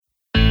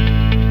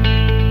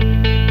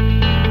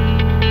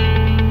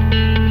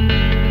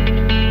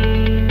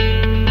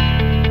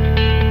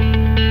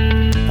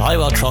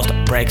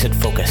Brexit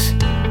Focus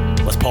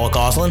with Paul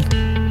Gosling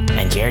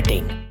and Jared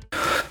Dean.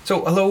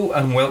 So hello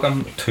and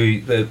welcome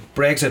to the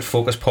Brexit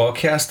Focus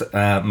podcast.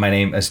 My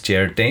name is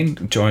Jared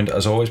Dean, joined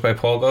as always by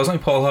Paul Gosling.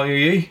 Paul, how are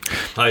you?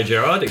 Hi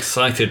Gerard,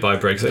 excited by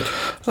Brexit.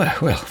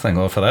 Well, thank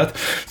God for that.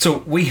 So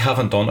we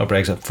haven't done a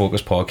Brexit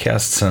Focus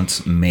podcast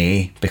since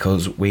May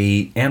because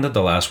we ended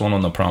the last one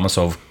on the promise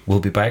of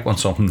we'll be back when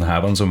something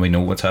happens and we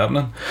know what's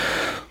happening.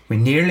 We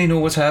nearly know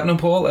what's happening,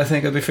 Paul, I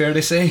think it'd be fair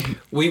to say.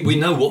 We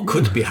know what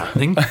could be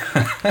happening.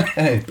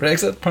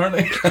 Brexit,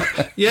 apparently.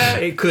 Yeah,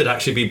 it could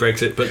actually be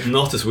Brexit, but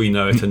not as we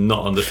know it and not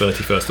on the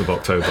 31st of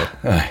October.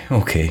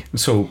 Okay,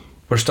 so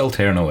we're still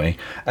tearing away.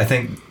 I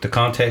think the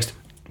context,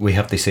 we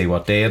have to say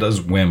what day it is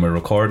when we're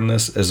recording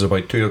this, is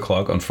about 2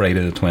 o'clock on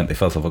Friday the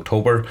 25th of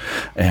October.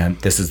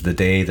 And this is the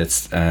day that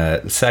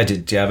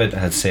Sajid Javid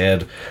had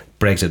said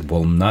Brexit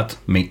will not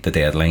meet the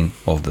deadline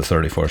of the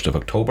 31st of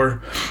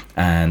October,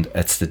 and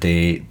it's the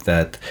day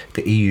that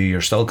the EU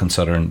are still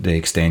considering the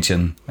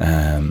extension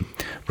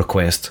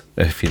request,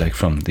 if you like,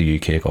 from the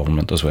UK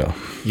government as well.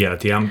 Yeah,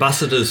 the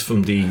ambassadors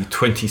from the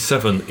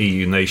 27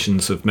 EU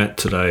nations have met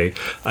today,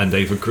 and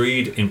they've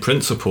agreed in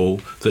principle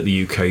that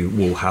the UK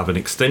will have an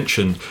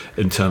extension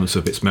in terms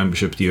of its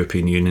membership of the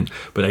European Union,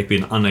 but they've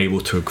been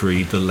unable to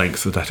agree the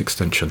length of that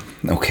extension.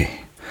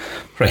 Okay,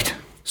 right.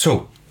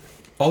 So,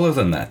 other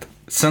than that,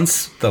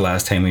 since the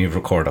last time we've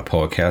recorded a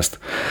podcast,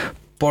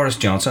 Boris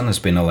Johnson has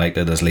been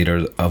elected as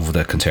leader of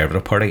the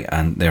Conservative Party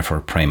and therefore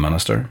Prime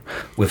Minister.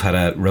 We've had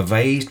a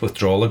revised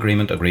withdrawal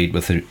agreement agreed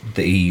with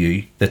the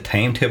EU, the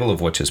timetable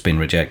of which has been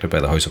rejected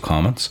by the House of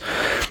Commons.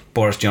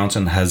 Boris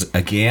Johnson has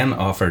again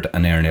offered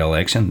an early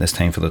election, this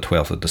time for the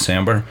 12th of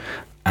December,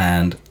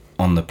 and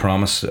on the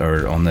promise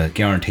or on the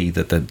guarantee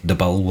that the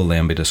bill will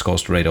then be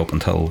discussed right up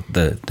until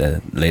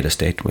the latest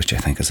date, which I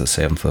think is the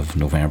 7th of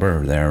November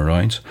or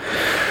thereabouts.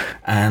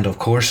 And of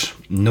course,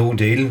 no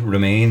deal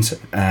remains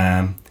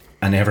an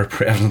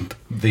ever-present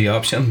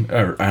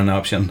an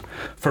option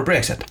for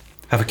Brexit.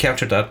 Have I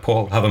captured that,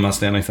 Paul? Have I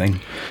missed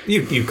anything?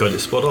 You've got it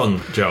spot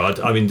on,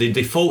 Gerard. I mean, the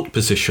default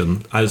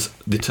position, as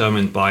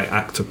determined by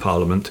Act of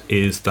Parliament,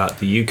 is that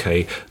the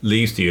UK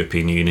leaves the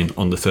European Union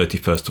on the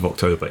 31st of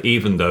October,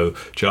 even though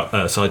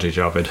Sajid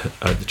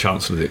Javid, the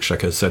Chancellor of the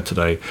Exchequer, said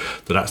today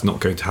that that's not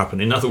going to happen.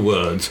 In other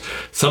words,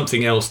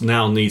 something else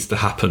now needs to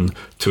happen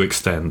to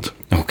extend.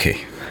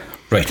 Okay,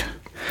 right.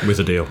 With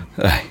a deal.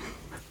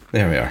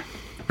 There we are.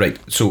 Right,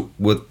 so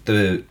with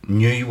the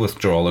new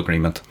withdrawal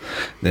agreement,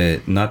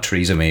 the not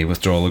Theresa May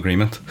withdrawal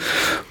agreement,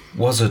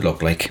 what does it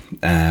look like?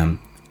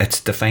 It's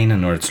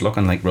defining, or it's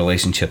looking like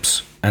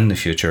relationships in the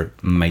future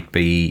might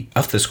be,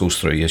 if this goes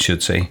through, I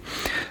should say,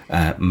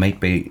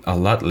 might be a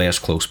lot less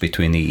close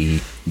between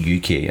the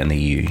UK and the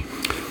EU.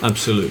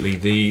 Absolutely.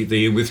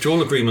 The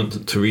withdrawal agreement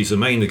that Theresa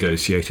May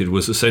negotiated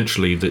was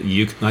essentially that the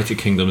United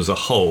Kingdom as a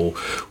whole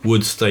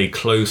would stay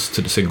close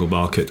to the single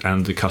market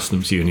and the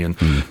customs union.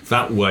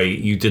 That way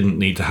you didn't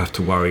need to have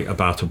to worry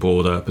about a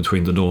border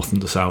between the north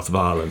and the south of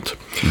Ireland.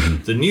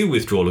 The new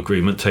withdrawal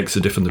agreement takes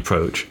a different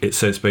approach. It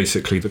says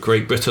basically that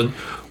Great Britain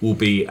will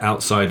be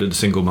outside of the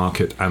single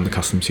market and the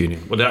customs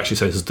union. What it actually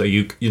says is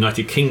the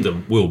United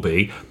Kingdom will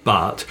be,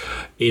 but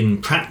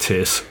in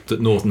practice that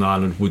Northern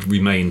Ireland would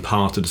remain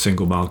part of the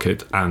single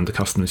market and the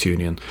customs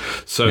union.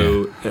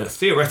 So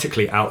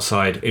theoretically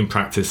outside, in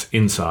practice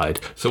inside.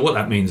 So what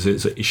that means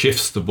is that it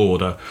shifts the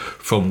border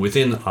from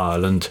within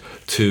Ireland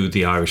to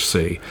the Irish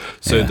Sea.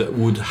 So that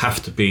would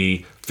have to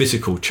be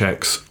physical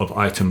checks of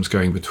items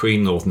going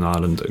between Northern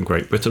Ireland and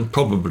Great Britain,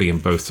 probably in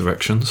both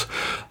directions,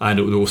 and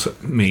it would also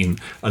mean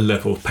a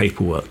level of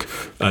paperwork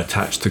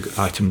attached to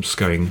items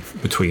going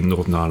between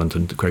Northern Ireland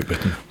and Great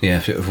Britain.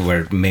 Yeah,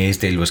 where May's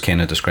deal was kind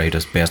of described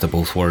as best of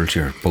both worlds,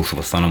 you're both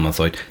within and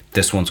without.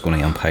 This one's going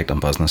to impact on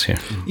business here.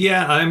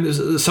 Yeah,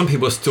 some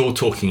people are still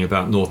talking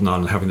about Northern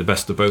Ireland having the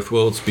best of both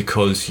worlds,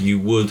 because you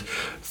would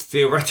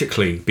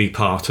theoretically be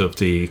part of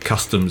the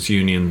customs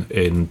union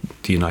in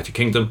the United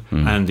Kingdom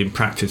and in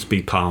practice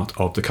be part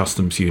of the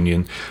customs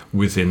union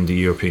within the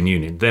European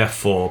Union.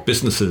 Therefore,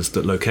 businesses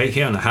that locate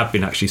here, and there have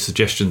been actually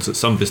suggestions that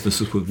some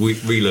businesses would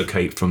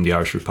relocate from the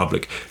Irish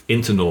Republic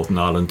into Northern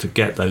Ireland to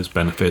get those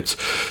benefits.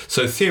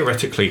 So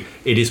theoretically,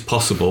 it is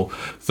possible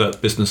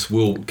that business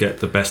will get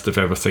the best of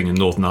everything in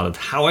Northern Ireland.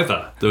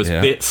 However, there's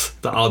bits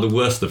that are the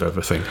worst of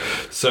everything.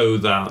 So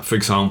that, for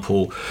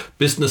example,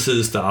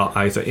 businesses that are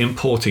either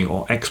importing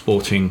or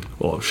exporting,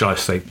 or shall I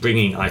say,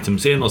 bringing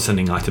items in or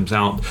sending items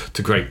out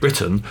to Great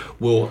Britain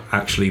will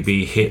actually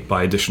be hit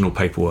by additional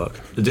paperwork.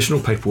 Additional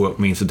paperwork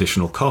means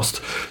additional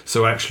cost.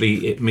 So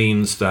actually it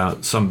means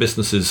that some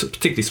businesses,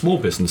 particularly small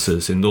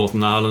businesses in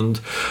Northern Ireland,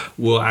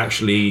 will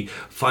actually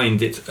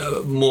find it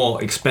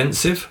more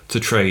expensive to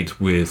trade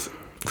with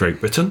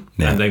Great Britain,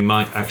 and they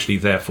might actually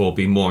therefore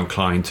be more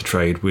inclined to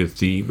trade with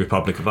the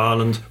Republic of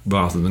Ireland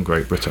rather than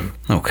Great Britain.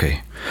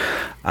 Okay.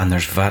 And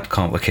there's VAT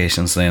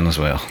complications then as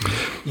well.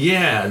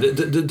 Yeah,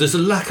 there's a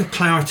lack of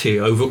clarity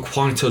over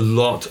quite a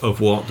lot of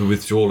what the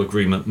withdrawal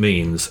agreement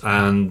means,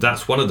 and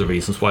that's one of the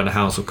reasons why the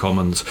House of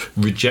Commons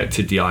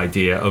rejected the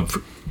idea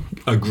of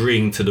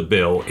agreeing to the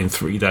bill in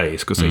 3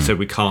 days, because they said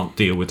we can't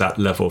deal with that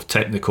level of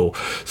technical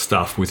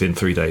stuff within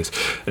 3 days.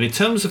 And in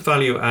terms of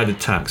value added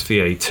tax,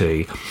 VAT,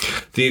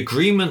 the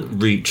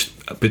agreement reached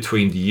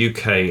between the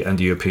UK and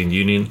the European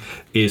Union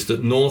is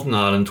that Northern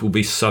Ireland will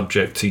be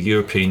subject to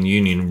European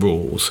Union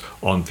rules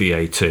on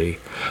VAT.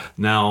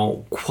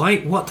 Now,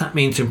 quite what that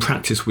means in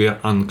practice, we are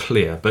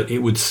unclear, but it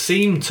would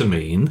seem to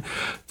mean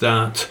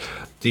that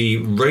the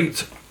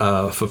rate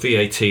for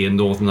VAT in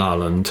Northern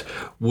Ireland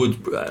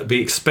would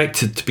be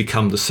expected to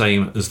become the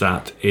same as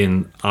that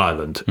in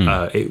Ireland.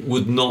 It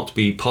would not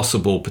be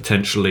possible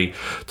potentially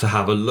to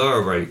have a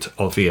lower rate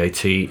of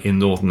VAT in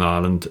Northern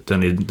Ireland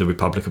than in the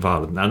Republic of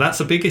Ireland. Now that's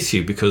a big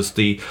issue because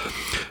the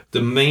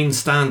main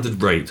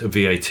standard rate of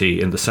VAT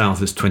in the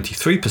south is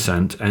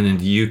 23% and in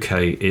the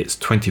UK it's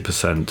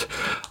 20%.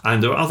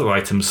 And there are other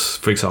items,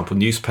 for example,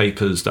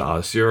 newspapers that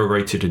are zero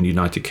rated in the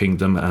United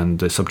Kingdom and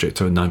they're subject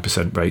to a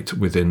 9% rate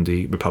within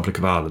the Republic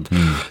of Ireland.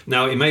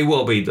 Now, it may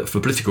well be that for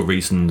political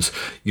reasons,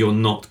 you're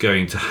not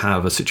going to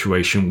have a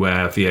situation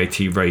where VAT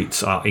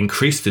rates are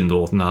increased in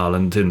Northern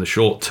Ireland in the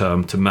short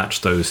term to match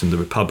those in the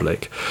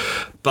Republic.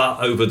 But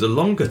over the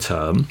longer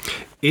term,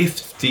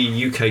 if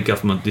the UK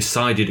government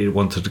decided it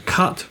wanted to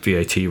cut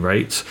VAT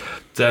rates,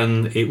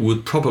 then it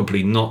would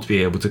probably not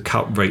be able to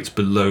cut rates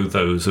below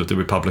those of the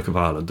Republic of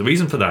Ireland. The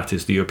reason for that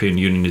is the European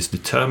Union is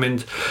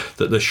determined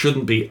that there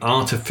shouldn't be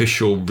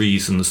artificial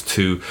reasons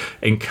to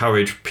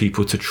encourage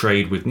people to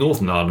trade with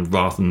Northern Ireland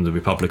rather than the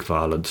Republic of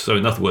Ireland. So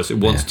in other words, it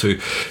wants to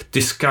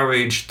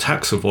discourage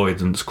tax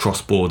avoidance,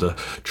 cross-border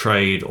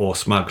trade or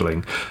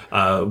smuggling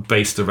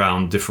based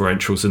around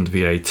differentials in the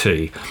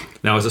VAT.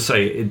 Now, as I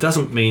say, it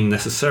doesn't mean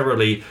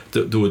necessarily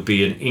that there would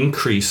be an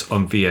increase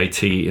on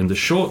VAT in the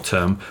short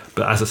term,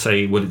 but as I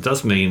say, what it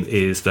does mean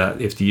is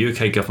that if the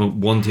UK government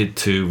wanted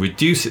to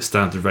reduce its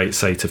standard rate,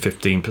 say, to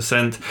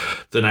 15%,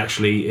 then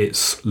actually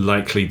it's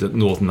likely that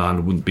Northern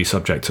Ireland wouldn't be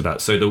subject to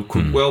that. So there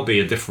could well be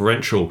a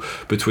differential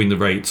between the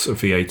rates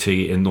of VAT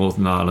in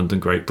Northern Ireland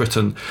and Great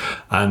Britain,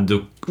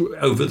 and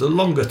over the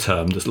longer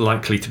term, there's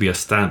likely to be a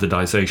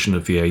standardisation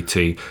of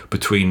VAT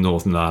between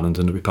Northern Ireland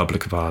and the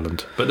Republic of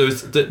Ireland. But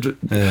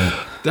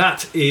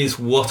that is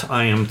what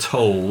I am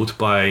told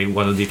by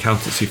one of the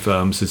accountancy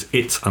firms is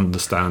its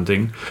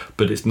understanding,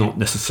 but it's not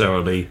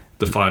necessarily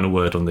the final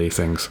word on these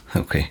things.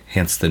 Okay,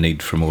 hence the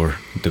need for more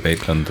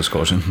debate and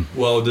discussion.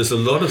 Well, there's a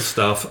lot of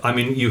stuff. I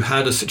mean, you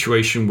had a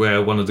situation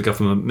where one of the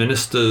government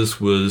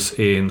ministers was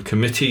in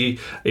committee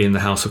in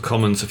the House of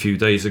Commons a few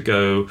days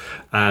ago,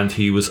 and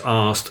he was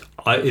asked,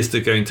 is there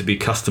going to be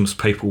customs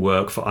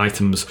paperwork for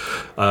items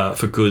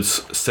for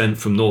goods sent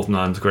from Northern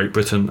Ireland to Great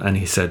Britain? And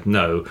he said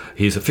no.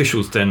 His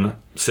officials then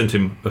sent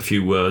him a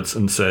few words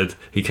and said,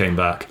 he came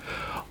back,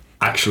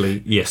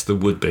 actually, yes, there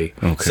would be.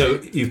 Okay.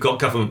 So you've got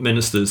government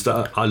ministers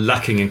that are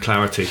lacking in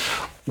clarity.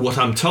 What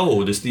I'm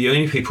told is the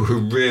only people who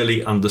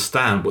really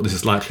understand what this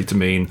is likely to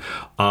mean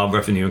are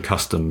revenue and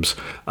customs,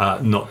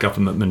 not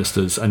government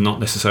ministers and not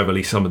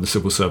necessarily some of the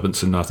civil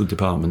servants in other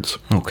departments.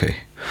 Okay.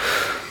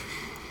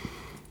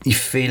 You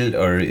feel,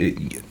 or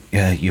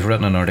you've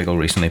written an article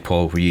recently,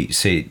 Paul, where you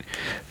say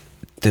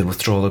the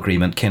withdrawal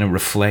agreement kind of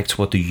reflects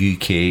what the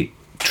UK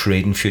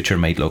trading future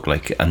might look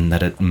like and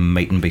that it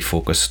mightn't be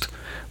focused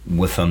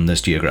within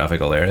this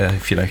geographical area,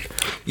 if you like.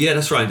 Yeah,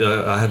 that's right.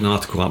 I had an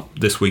article up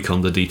this week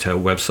on the Detail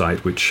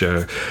website which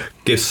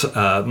gives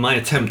my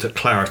attempt at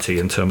clarity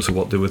in terms of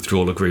what the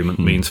withdrawal agreement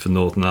means for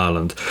Northern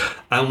Ireland.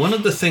 And one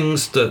of the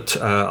things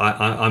that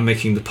I'm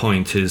making the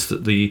point is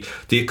that the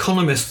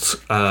economists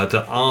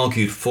that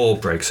argued for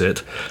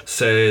Brexit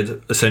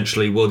said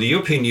essentially, well, the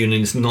European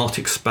Union is not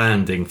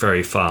expanding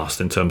very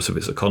fast in terms of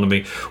its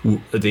economy.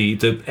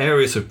 The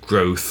areas of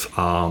growth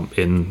are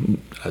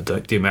in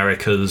the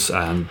Americas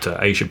and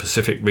Asia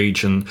Pacific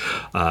region,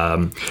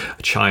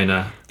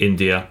 China,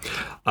 India.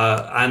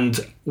 And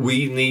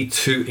we need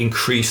to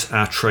increase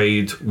our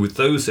trade with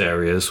those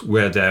areas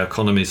where their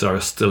economies are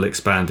still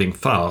expanding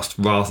fast,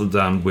 rather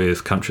than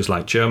with countries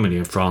like Germany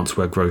and France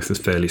where growth is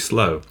fairly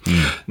slow.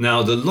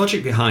 Now, the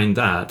logic behind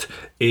that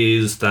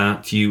is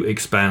that you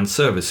expand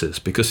services,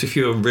 because if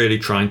you're really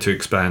trying to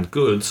expand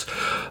goods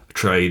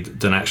trade,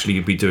 then actually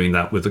you'd be doing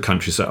that with the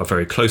countries that are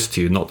very close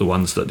to you, not the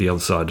ones that are the other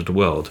side of the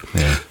world.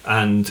 Yeah.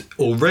 And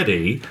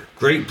already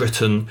Great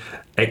Britain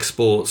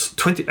exports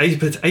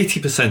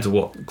 80% of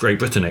what Great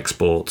Britain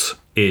exports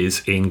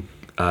is in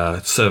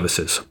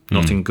services,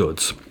 not in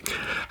goods.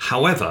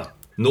 However,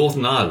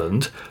 Northern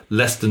Ireland,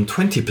 less than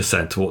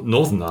 20% of what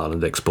Northern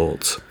Ireland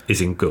exports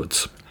is in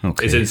goods.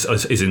 Okay.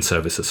 Is in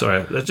services.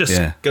 Sorry, let's just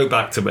go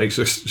back to make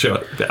sure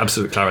the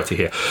absolute clarity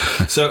here.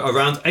 So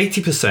around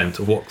 80%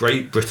 of what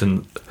Great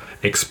Britain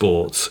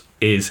exports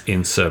is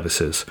in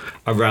services.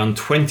 Around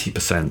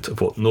 20%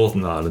 of what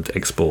Northern Ireland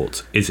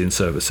exports is in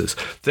services.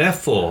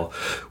 Therefore,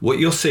 what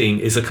you're seeing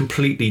is a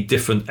completely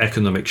different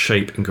economic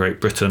shape in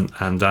Great Britain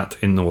and that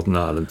in Northern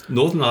Ireland.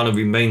 Northern Ireland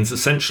remains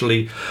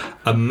essentially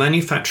a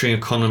manufacturing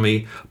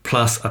economy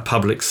plus a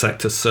public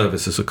sector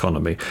services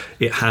economy.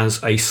 It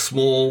has a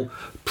small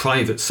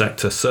private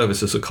sector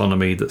services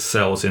economy that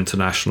sells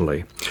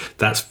internationally.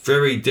 That's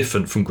very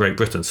different from Great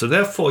Britain. So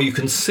therefore you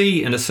can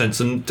see, in a sense,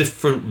 a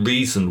different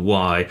reason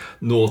why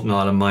Northern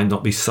Ireland might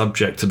not be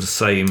subject to the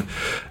same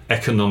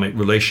economic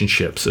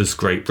relationships as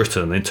Great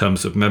Britain in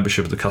terms of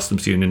membership of the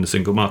customs union, the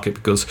single market,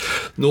 because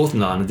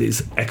Northern Ireland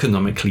is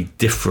economically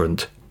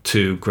different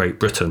to Great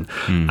Britain.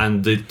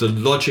 And the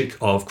logic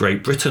of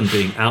Great Britain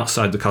being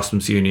outside the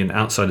customs union,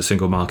 outside the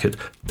single market,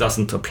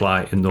 doesn't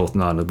apply in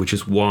Northern Ireland, which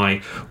is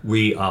why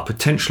we are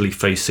potentially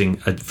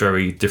facing a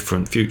very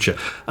different future.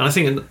 And I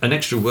think an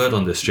extra word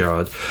on this,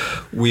 Gerard,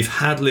 we've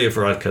had Leo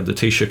Varadkar, the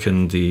Taoiseach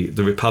and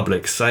the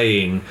Republic,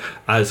 saying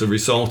as a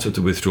result of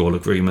the withdrawal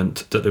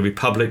agreement that the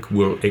Republic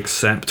will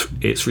accept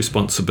its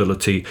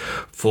responsibility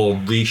for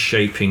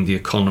reshaping the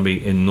economy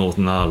in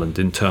Northern Ireland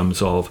in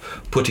terms of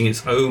putting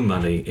its own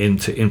money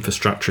into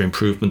infrastructure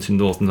improvement in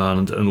Northern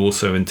Ireland and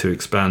also into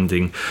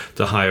expanding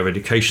the higher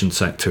education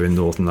sector in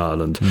Northern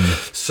Ireland.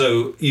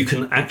 So you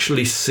can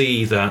actually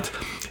see that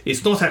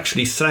it's not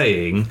actually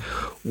saying,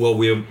 well,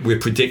 we're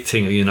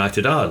predicting a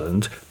united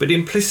Ireland, but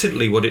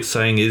implicitly what it's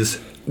saying is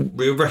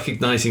we're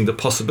recognising the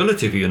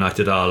possibility of a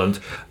united Ireland,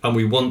 and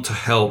we want to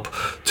help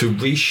to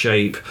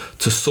reshape,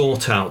 to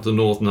sort out the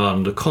Northern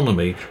Ireland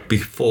economy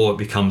before it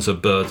becomes a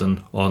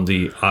burden on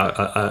the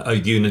a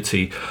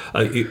united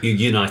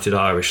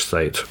Irish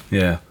state.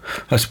 Yeah,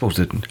 I suppose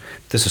that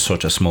this is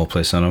such a small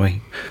place anyway.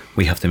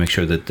 We have to make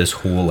sure that this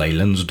whole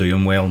island's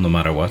doing well, no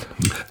matter what.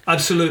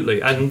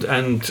 Absolutely,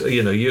 and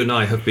you know, you and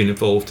I have been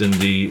involved in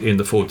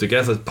the Forward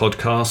Together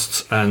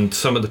podcasts, and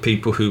some of the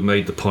people who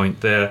made the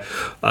point there,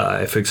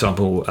 for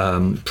example,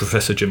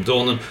 Professor Jim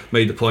Dornan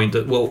made the point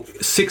that, well,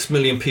 6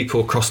 million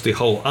people across the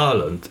whole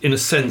Ireland, in a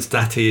sense,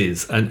 that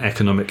is an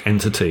economic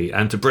entity,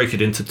 and to break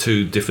it into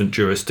 2 different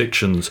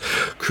jurisdictions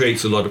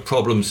creates a lot of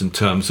problems in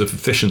terms of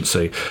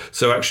efficiency.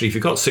 So actually, if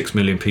you've got 6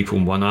 million people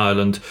in one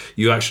island,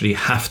 you actually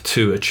have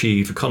to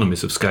achieve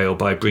economies of scale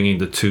by bringing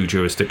the 2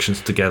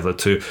 jurisdictions together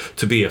to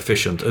be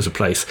efficient as a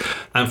place.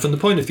 And from the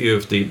point of view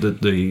of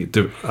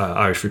the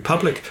Irish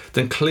Republic,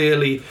 then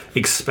clearly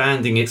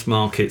expanding its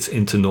markets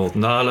into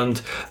Northern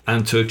Ireland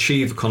and to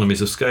achieve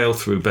economies of scale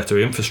through better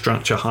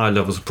infrastructure, higher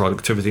levels of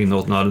productivity in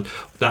Northern Ireland,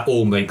 that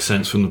all makes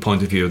sense from the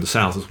point of view of the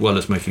South, as well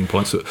as making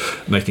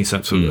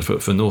sense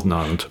for Northern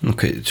Ireland.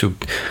 Okay, so,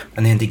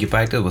 and then to get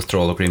back to the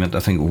withdrawal agreement, I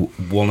think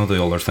one of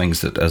the other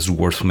things that is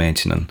worth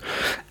mentioning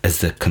is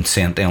the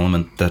consent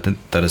element that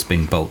has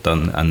been built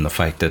in, and the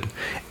fact that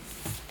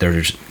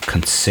there's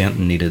consent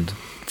needed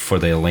for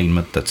the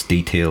alignment that's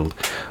detailed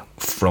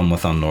from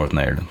within Northern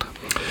Ireland.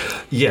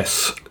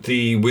 Yes,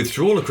 the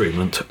withdrawal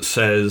agreement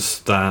says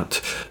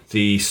that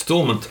the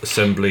Stormont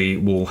Assembly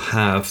will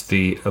have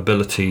the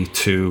ability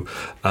to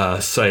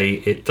say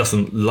it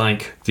doesn't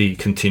like the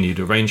continued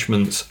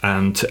arrangements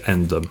and to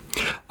end them.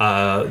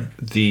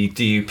 The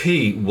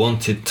DUP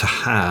wanted to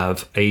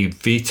have a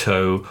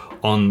veto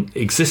on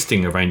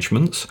existing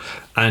arrangements,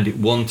 and it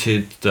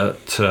wanted that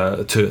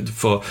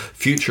for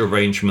future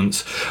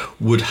arrangements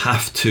would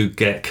have to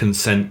get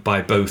consent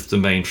by both the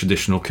main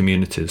traditional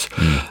communities.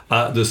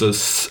 There's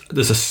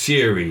a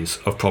series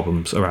of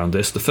problems around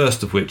this. The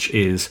first of which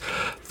is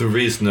there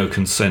is no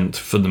consent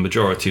for the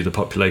majority of the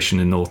population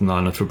in Northern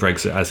Ireland for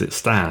Brexit as it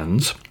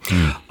stands.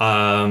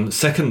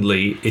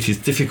 Secondly, it is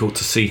difficult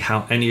to see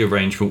how any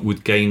arrangement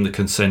would gain the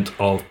consent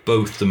of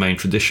both the main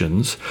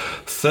traditions.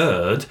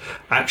 Third,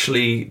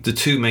 actually, the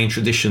 2 main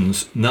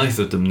traditions,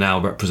 neither of them now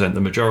represent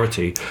the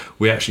majority.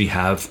 We actually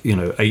have,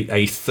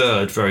 a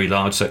third very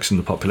large section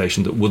of the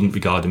population that wouldn't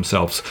regard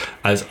themselves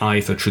as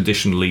either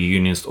traditionally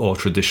unionist or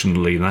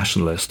traditionally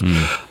nationalist.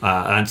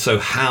 And so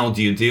how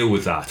do you deal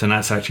with that? And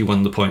that's actually one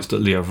of the points that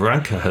Leo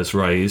Varadkar has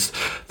raised,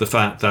 the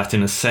fact that,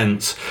 in a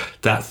sense,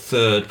 that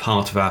third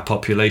part of our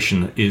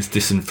population is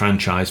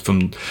disenfranchised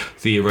from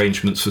the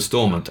arrangements for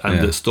Stormont, and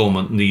that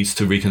Stormont needs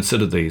to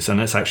reconsider these. And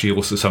that's actually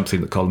also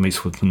something that Colm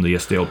Eastwood from the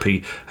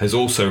SDLP has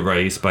also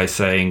raised by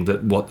saying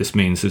that what this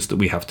means is that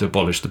we have to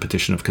abolish the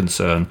petition of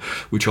concern,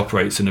 which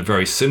operates in a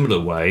very similar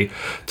way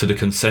to the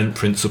consent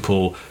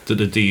principle that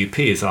the DUP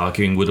is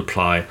arguing would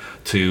apply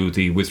to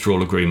the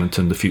withdrawal agreement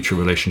and the future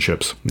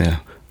relationships. Yeah,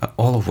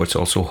 all of which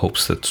also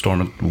hopes that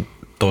Stormont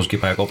does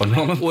get back up and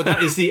running. Well,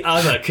 that is the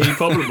other key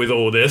problem with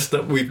all this,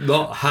 that we've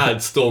not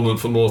had Stormont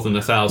for more than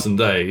 1,000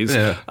 days,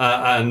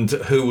 and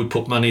who would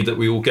put money that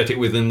we will get it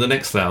within the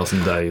next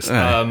 1,000 days.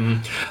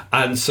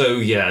 And so,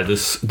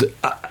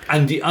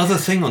 and the other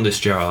thing on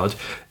this, Gerard,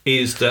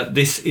 is that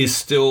this is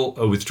still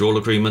a withdrawal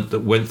agreement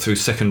that went through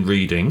second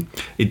reading.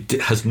 It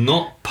has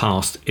not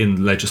passed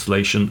in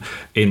legislation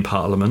in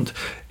Parliament.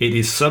 It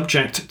is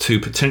subject to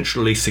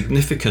potentially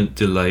significant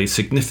delay,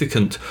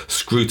 significant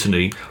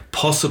scrutiny,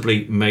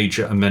 possibly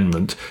major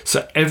amendment.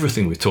 So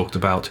everything we talked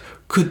about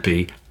could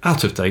be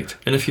out of date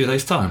in a few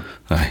days' time.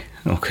 Aye,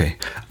 okay.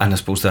 And I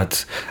suppose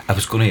that I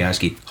was going to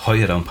ask you how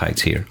it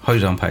impacts here, how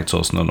it impacts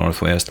us in the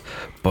Northwest,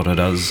 but it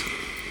is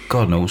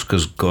God knows,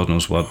 because God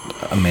knows what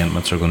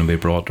amendments are going to be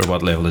brought or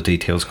what level of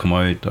details come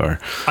out. Or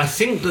I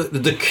think that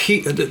the key,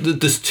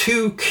 there's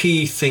two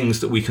key things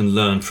that we can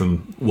learn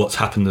from what's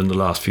happened in the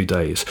last few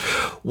days.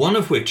 One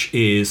of which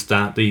is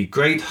that the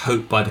great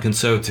hope by the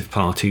Conservative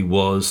Party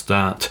was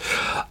that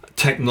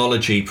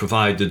technology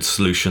provided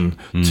solution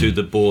to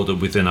the border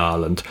within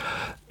Ireland.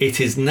 It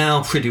is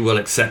now pretty well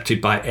accepted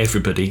by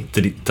everybody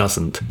that it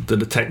doesn't, that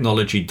the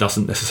technology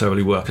doesn't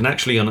necessarily work. And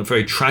actually, in a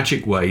very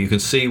tragic way, you can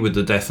see with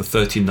the death of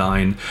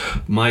 39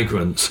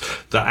 migrants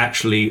that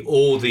actually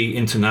all the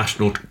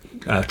international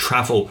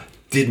travel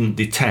didn't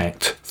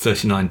detect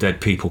 39 dead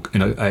people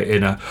in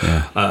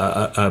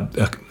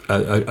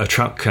a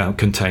truck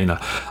container.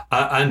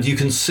 And you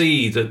can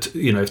see that,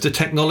 if the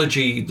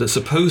technology that's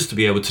supposed to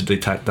be able to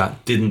detect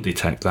that didn't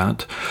detect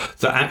that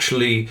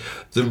actually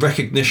the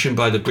recognition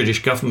by the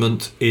British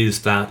government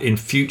is that in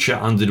future,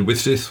 under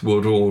with this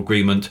World War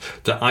Agreement,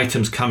 that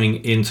items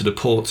coming into the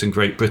ports in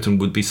Great Britain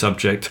would be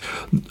subject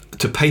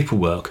to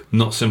paperwork,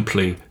 not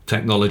simply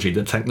technology.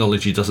 That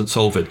technology doesn't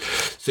solve it.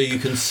 So you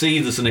can see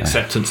there's an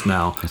acceptance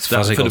now. It's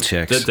physical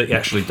checks. That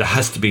actually there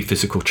has to be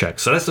physical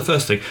checks. So that's the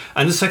first thing.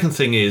 And the second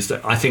thing is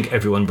that I think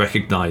everyone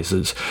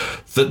recognises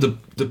that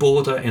the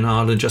border in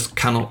Ireland just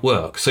cannot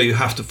work. So you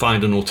have to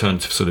find an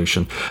alternative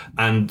solution.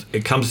 And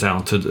it comes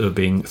down to there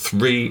being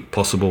three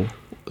possible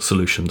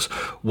solutions.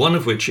 One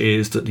of which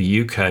is that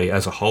the UK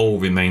as a whole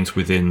remains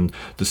within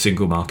the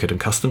single market and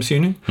customs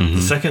union. Mm-hmm.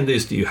 The second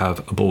is that you have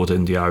a border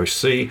in the Irish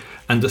Sea.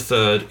 And the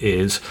third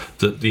is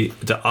that the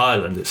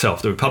Ireland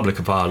itself, the Republic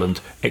of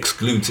Ireland,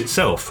 excludes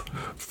itself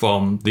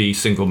from the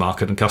single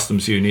market and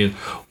customs union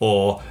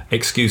or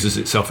excuses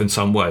itself in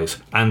some ways.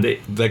 And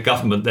the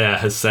government there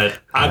has said,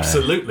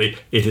 absolutely,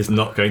 it is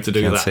not going to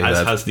do that,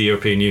 as has the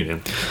European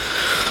Union.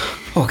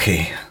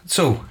 Okay,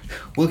 so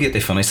we'll get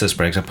to finish this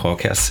Brexit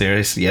podcast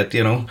series yet,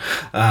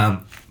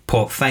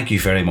 Paul, thank you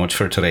very much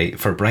for today,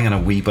 for bringing a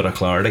wee bit of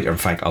clarity, or in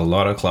fact, a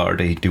lot of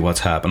clarity to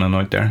what's happening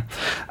out there.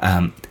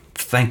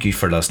 Thank you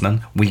for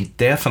listening. We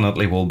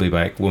definitely will be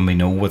back when we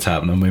know what's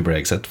happening with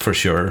Brexit, for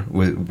sure.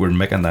 We're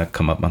making that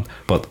commitment.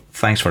 But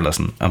thanks for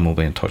listening, and we'll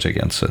be in touch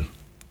again soon.